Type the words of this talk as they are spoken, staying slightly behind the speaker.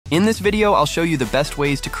In this video, I'll show you the best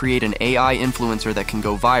ways to create an AI influencer that can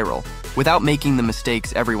go viral without making the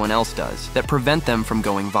mistakes everyone else does that prevent them from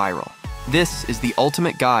going viral. This is the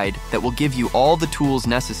ultimate guide that will give you all the tools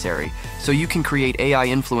necessary so you can create AI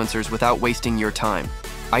influencers without wasting your time.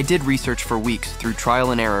 I did research for weeks through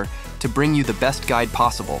trial and error to bring you the best guide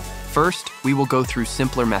possible. First, we will go through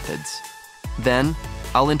simpler methods. Then,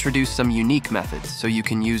 I'll introduce some unique methods so you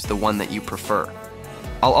can use the one that you prefer.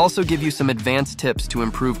 I'll also give you some advanced tips to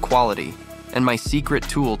improve quality and my secret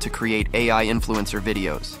tool to create AI influencer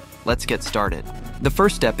videos. Let's get started. The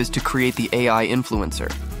first step is to create the AI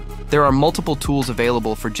influencer. There are multiple tools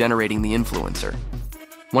available for generating the influencer.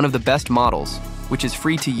 One of the best models, which is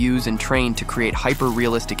free to use and trained to create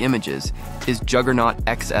hyper-realistic images, is Juggernaut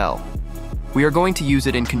XL. We are going to use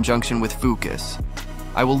it in conjunction with Fooocus.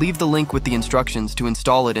 I will leave the link with the instructions to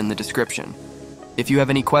install it in the description. If you have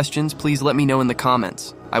any questions, please let me know in the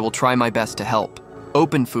comments. I will try my best to help.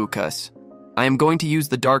 Open Fooocus. I am going to use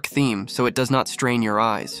the dark theme so it does not strain your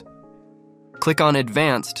eyes. Click on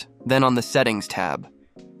Advanced, then on the Settings tab.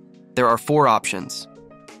 There are 4 options.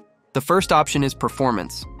 The first option is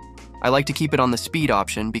Performance. I like to keep it on the Speed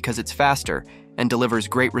option because it's faster and delivers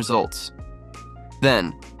great results.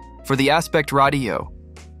 Then, for the aspect ratio,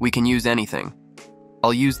 we can use anything.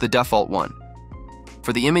 I'll use the default one.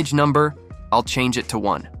 For the image number, I'll change it to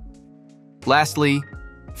 1. Lastly,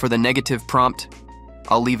 for the negative prompt,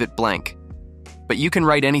 I'll leave it blank. But you can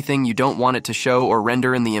write anything you don't want it to show or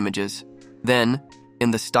render in the images. Then,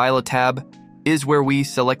 in the Style tab, is where we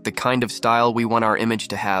select the kind of style we want our image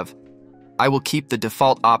to have. I will keep the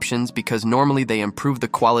default options because normally they improve the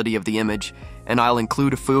quality of the image, and I'll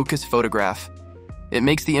include a Fooocus photograph. It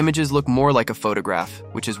makes the images look more like a photograph,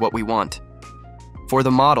 which is what we want. For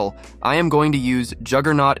the model, I am going to use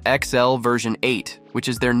Juggernaut XL version 8, which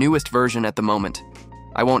is their newest version at the moment.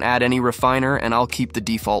 I won't add any refiner and I'll keep the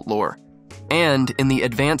default lore. And in the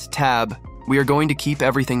Advanced tab, we are going to keep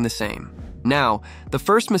everything the same. Now, the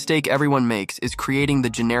first mistake everyone makes is creating the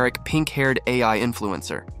generic pink-haired AI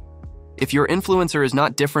influencer. If your influencer is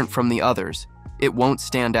not different from the others, it won't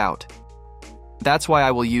stand out. That's why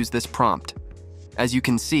I will use this prompt. As you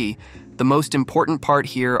can see, the most important part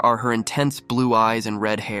here are her intense blue eyes and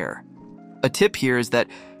red hair. A tip here is that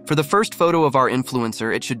for the first photo of our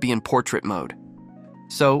influencer, it should be in portrait mode.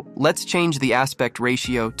 So let's change the aspect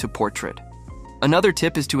ratio to portrait. Another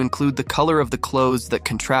tip is to include the color of the clothes that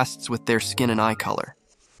contrasts with their skin and eye color.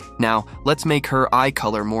 Now, let's make her eye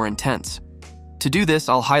color more intense. To do this,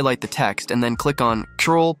 I'll highlight the text and then click on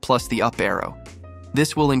Ctrl plus the up arrow.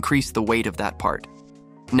 This will increase the weight of that part.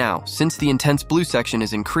 Now, since the intense blue section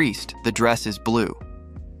is increased, the dress is blue.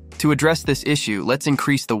 To address this issue, let's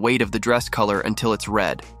increase the weight of the dress color until it's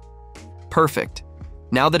red. Perfect.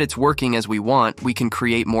 Now that it's working as we want, we can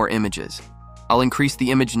create more images. I'll increase the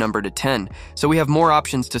image number to 10, so we have more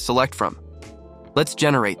options to select from. Let's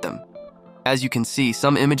generate them. As you can see,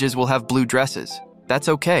 some images will have blue dresses. That's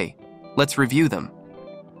okay. Let's review them.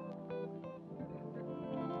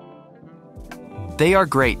 They are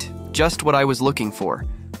great, just what I was looking for.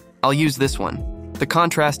 I'll use this one. The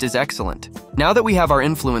contrast is excellent. Now that we have our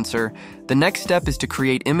influencer, the next step is to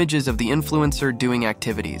create images of the influencer doing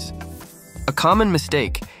activities. A common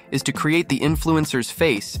mistake is to create the influencer's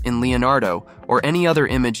face in Leonardo or any other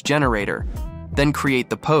image generator, then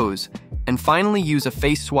create the pose, and finally use a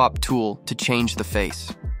face swap tool to change the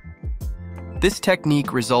face. This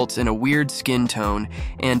technique results in a weird skin tone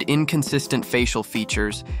and inconsistent facial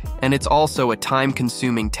features, and it's also a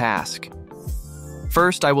time-consuming task.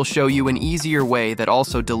 First, I will show you an easier way that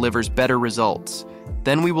also delivers better results.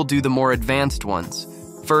 Then we will do the more advanced ones.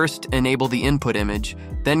 First, enable the input image,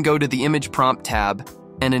 then go to the Image Prompt tab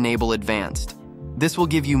and enable Advanced. This will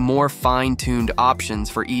give you more fine-tuned options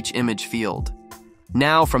for each image field.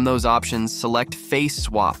 Now, from those options, select Face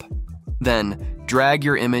Swap. Then, drag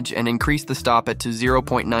your image and increase the stop to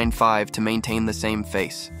 0.95 to maintain the same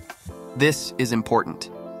face. This is important.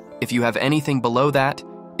 If you have anything below that,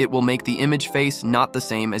 it will make the image face not the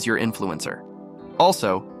same as your influencer.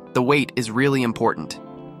 Also, the weight is really important.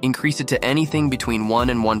 Increase it to anything between 1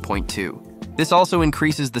 and 1.2. This also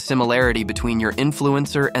increases the similarity between your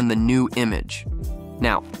influencer and the new image.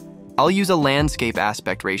 Now, I'll use a landscape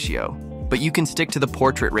aspect ratio, but you can stick to the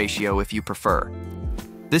portrait ratio if you prefer.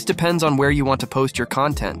 This depends on where you want to post your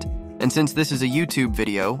content, and since this is a YouTube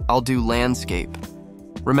video, I'll do landscape.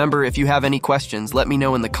 Remember, if you have any questions, let me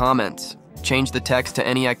know in the comments. Change the text to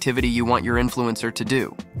any activity you want your influencer to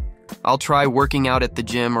do. I'll try working out at the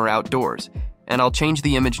gym or outdoors, and I'll change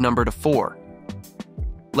the image number to 4.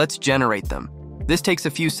 Let's generate them. This takes a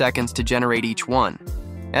few seconds to generate each one.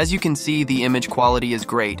 As you can see, the image quality is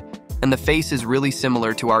great, and the face is really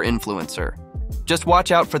similar to our influencer. Just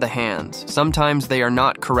watch out for the hands. Sometimes they are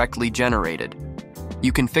not correctly generated.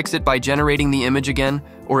 You can fix it by generating the image again,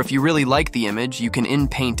 or if you really like the image, you can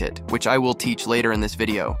in-paint it, which I will teach later in this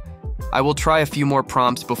video. I will try a few more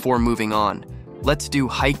prompts before moving on. Let's do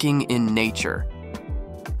hiking in nature.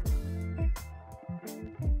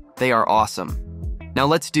 They are awesome. Now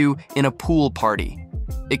let's do in a pool party.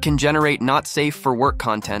 It can generate not safe for work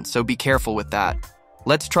content, so be careful with that.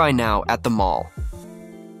 Let's try now at the mall.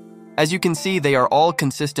 As you can see, they are all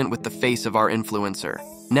consistent with the face of our influencer.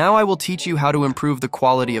 Now I will teach you how to improve the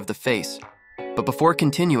quality of the face. But before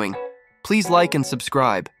continuing, please like and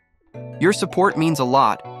subscribe. Your support means a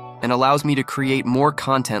lot and allows me to create more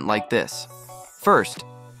content like this. First,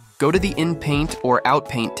 go to the In-Paint or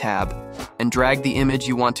Out-Paint tab and drag the image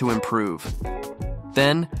you want to improve.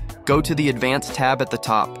 Then, go to the Advanced tab at the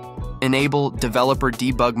top, enable Developer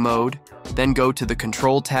Debug Mode, then go to the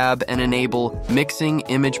Control tab and enable Mixing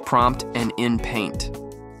Image Prompt and In-Paint.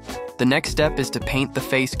 The next step is to paint the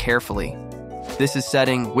face carefully. This is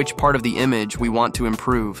setting which part of the image we want to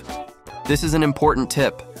improve. This is an important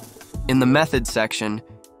tip. In the Methods section,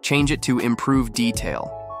 change it to Improve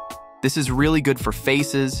Detail. This is really good for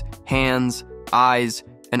faces, hands, eyes,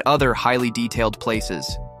 and other highly detailed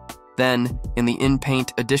places. Then, in the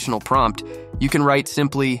In-Paint additional prompt, you can write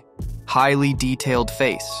simply highly detailed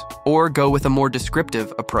face, or go with a more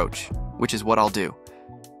descriptive approach, which is what I'll do.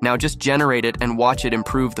 Now just generate it and watch it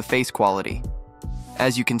improve the face quality.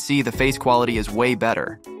 As you can see, the face quality is way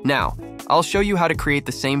better. Now, I'll show you how to create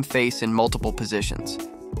the same face in multiple positions.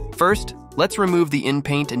 First, let's remove the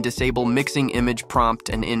In-Paint and disable Mixing Image Prompt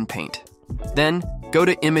and In-Paint. Then, go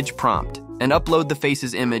to Image Prompt and upload the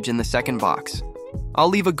face's image in the second box. I'll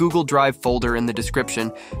leave a Google Drive folder in the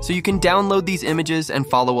description so you can download these images and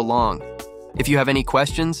follow along. If you have any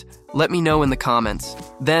questions, let me know in the comments.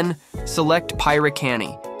 Then, select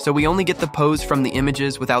Pyracani, so we only get the pose from the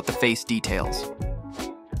images without the face details.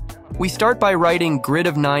 We start by writing grid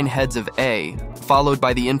of 9 heads of A, followed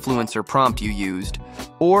by the influencer prompt you used,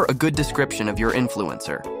 or a good description of your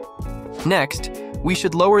influencer. Next, we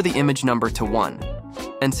should lower the image number to 1.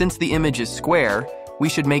 And since the image is square, we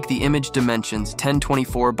should make the image dimensions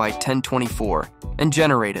 1024 by 1024 and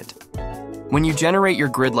generate it. When you generate your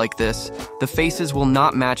grid like this, the faces will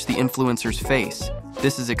not match the influencer's face.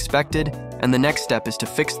 This is expected, and the next step is to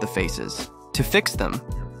fix the faces. To fix them,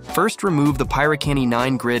 first remove the Pyracani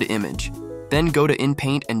 9 grid image, then go to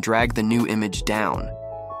In-Paint and drag the new image down.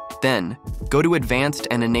 Then, go to Advanced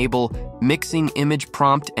and enable Mixing Image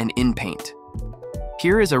Prompt and In-Paint.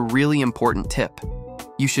 Here is a really important tip.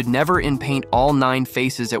 You should never in-paint all 9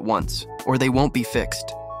 faces at once, or they won't be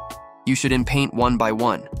fixed. You should in-paint one by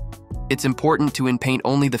one. It's important to in-paint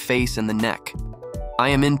only the face and the neck. I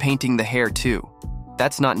am in-painting the hair too.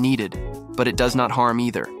 That's not needed, but it does not harm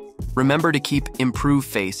either. Remember to keep Improve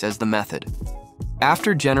Face as the method.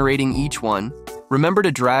 After generating each one, remember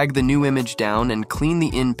to drag the new image down and clean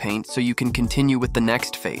the in-paint so you can continue with the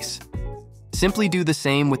next face. Simply do the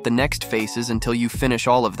same with the next faces until you finish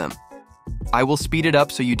all of them. I will speed it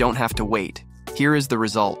up so you don't have to wait. Here is the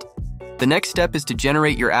result. The next step is to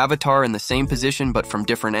generate your avatar in the same position but from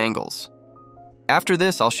different angles. After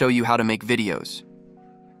this, I'll show you how to make videos.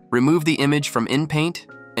 Remove the image from In-Paint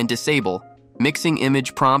and disable Mixing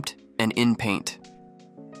Image Prompt and In-Paint.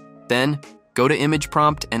 Then, go to Image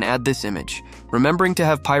Prompt and add this image, remembering to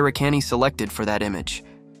have Pyracani selected for that image.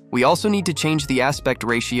 We also need to change the aspect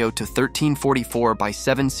ratio to 1344 by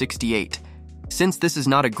 768. Since this is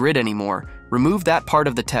not a grid anymore, remove that part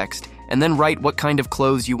of the text and then write what kind of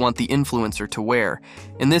clothes you want the influencer to wear.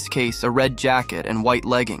 In this case, a red jacket and white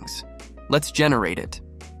leggings. Let's generate it.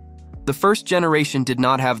 The first generation did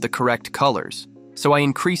not have the correct colors, so I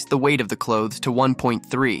increased the weight of the clothes to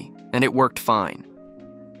 1.3, and it worked fine.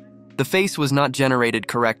 The face was not generated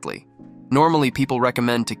correctly. Normally, people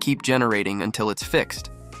recommend to keep generating until it's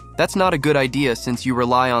fixed. That's not a good idea since you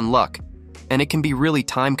rely on luck, and it can be really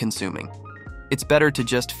time-consuming. It's better to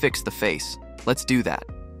just fix the face. Let's do that.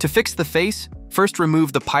 To fix the face, first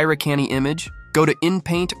remove the Pyracani image, go to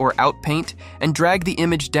In-Paint or Out-Paint, and drag the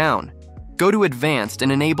image down. Go to Advanced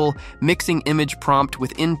and enable Mixing Image Prompt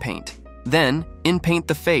with In-Paint. Then, In-Paint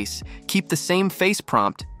the face, keep the same face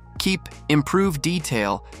prompt, keep Improve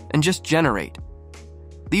Detail, and just generate.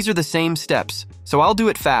 These are the same steps, so I'll do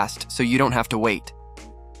it fast so you don't have to wait.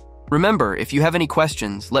 Remember, if you have any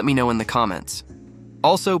questions, let me know in the comments.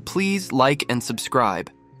 Also, please like and subscribe.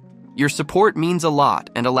 Your support means a lot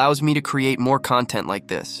and allows me to create more content like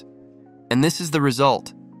this. And this is the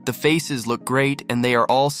result. The faces look great and they are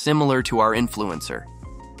all similar to our influencer.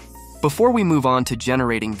 Before we move on to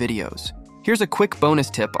generating videos, Here's a quick bonus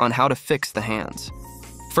tip on how to fix the hands.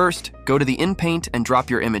 First, go to the InPaint and drop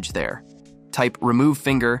your image there. Type remove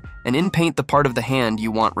finger and InPaint the part of the hand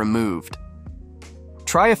you want removed.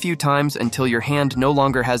 Try a few times until your hand no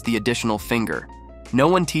longer has the additional finger. No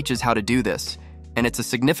one teaches how to do this, and it's a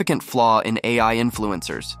significant flaw in AI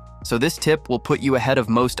influencers. So this tip will put you ahead of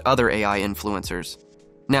most other AI influencers.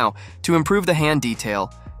 Now, to improve the hand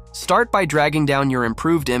detail, start by dragging down your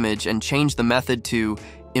improved image and change the method to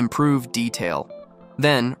Improve Detail.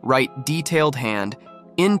 Then, write Detailed Hand,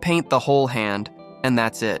 InPaint the whole hand, and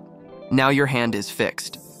that's it. Now your hand is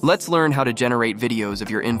fixed. Let's learn how to generate videos of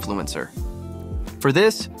your influencer. For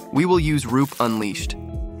this, we will use Roop Unleashed.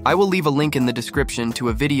 I will leave a link in the description to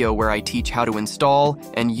a video where I teach how to install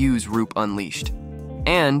and use Roop Unleashed.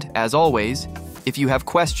 And, as always, if you have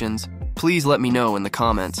questions, please let me know in the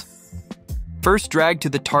comments. First, drag to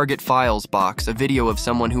the Target Files box a video of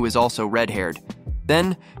someone who is also red-haired.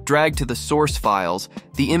 Then, drag to the Source Files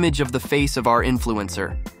the image of the face of our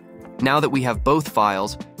influencer. Now that we have both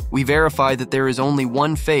files, we verify that there is only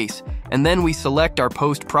one face, and then we select our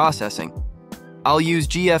post-processing. I'll use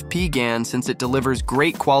GFP-GAN since it delivers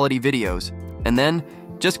great quality videos, and then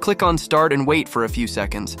just click on Start and wait for a few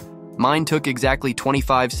seconds. Mine took exactly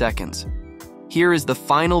 25 seconds. Here is the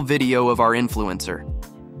final video of our influencer.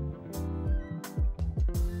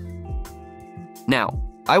 Now,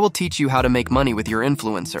 I will teach you how to make money with your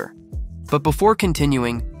influencer. But before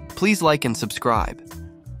continuing, please like and subscribe.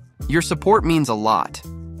 Your support means a lot.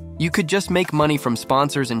 You could just make money from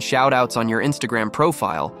sponsors and shoutouts on your Instagram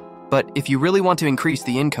profile, but if you really want to increase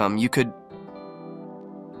the income, you could...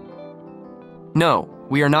 No,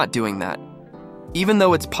 we are not doing that. Even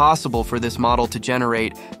though it's possible for this model to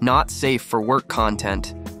generate not safe for work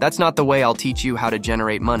content, that's not the way I'll teach you how to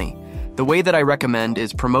generate money. The way that I recommend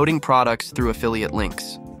is promoting products through affiliate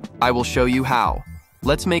links. I will show you how.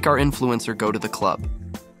 Let's make our influencer go to the club.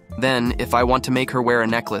 Then, if I want to make her wear a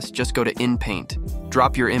necklace, just go to InPaint.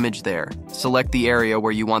 Drop your image there, select the area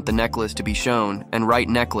where you want the necklace to be shown, and write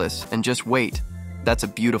necklace, and just wait. That's a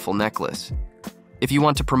beautiful necklace. If you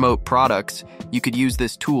want to promote products, you could use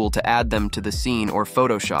this tool to add them to the scene or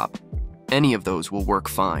Photoshop. Any of those will work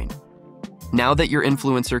fine. Now that your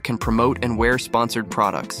influencer can promote and wear sponsored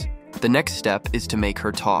products, the next step is to make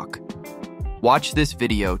her talk. Watch this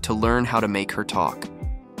video to learn how to make her talk.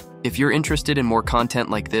 If you're interested in more content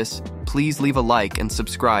like this, please leave a like and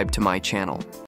subscribe to my channel.